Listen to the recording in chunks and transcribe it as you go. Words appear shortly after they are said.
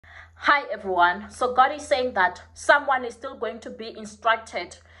Hi everyone. So God is saying that someone is still going to be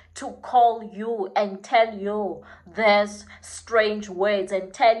instructed to call you and tell you these strange words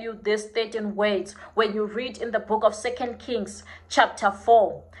and tell you these 13 words. When you read in the book of 2 Kings chapter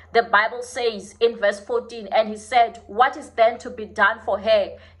 4, the Bible says in verse 14, and he said, "What is then to be done for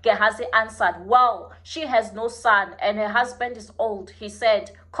her?" Gehazi answered, "Well, she has no son and her husband is old." He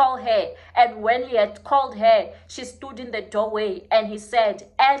said, "Call her." And when he had called her, she stood in the doorway, and he said,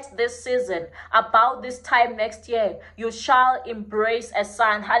 "At this season, about this time next year, you shall embrace a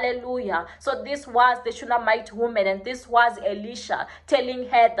son." Hallelujah. So this was the Shunammite woman, and this was Elisha telling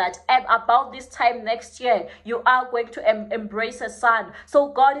her that about this time next year, you are going to embrace a son. So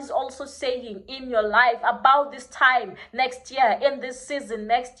God is also saying in your life, about this time next year, in this season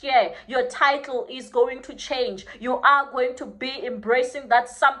next year, your title is going to change. You are going to be embracing that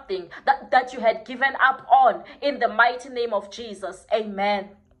something that you had given up on, in the mighty name of Jesus. Amen.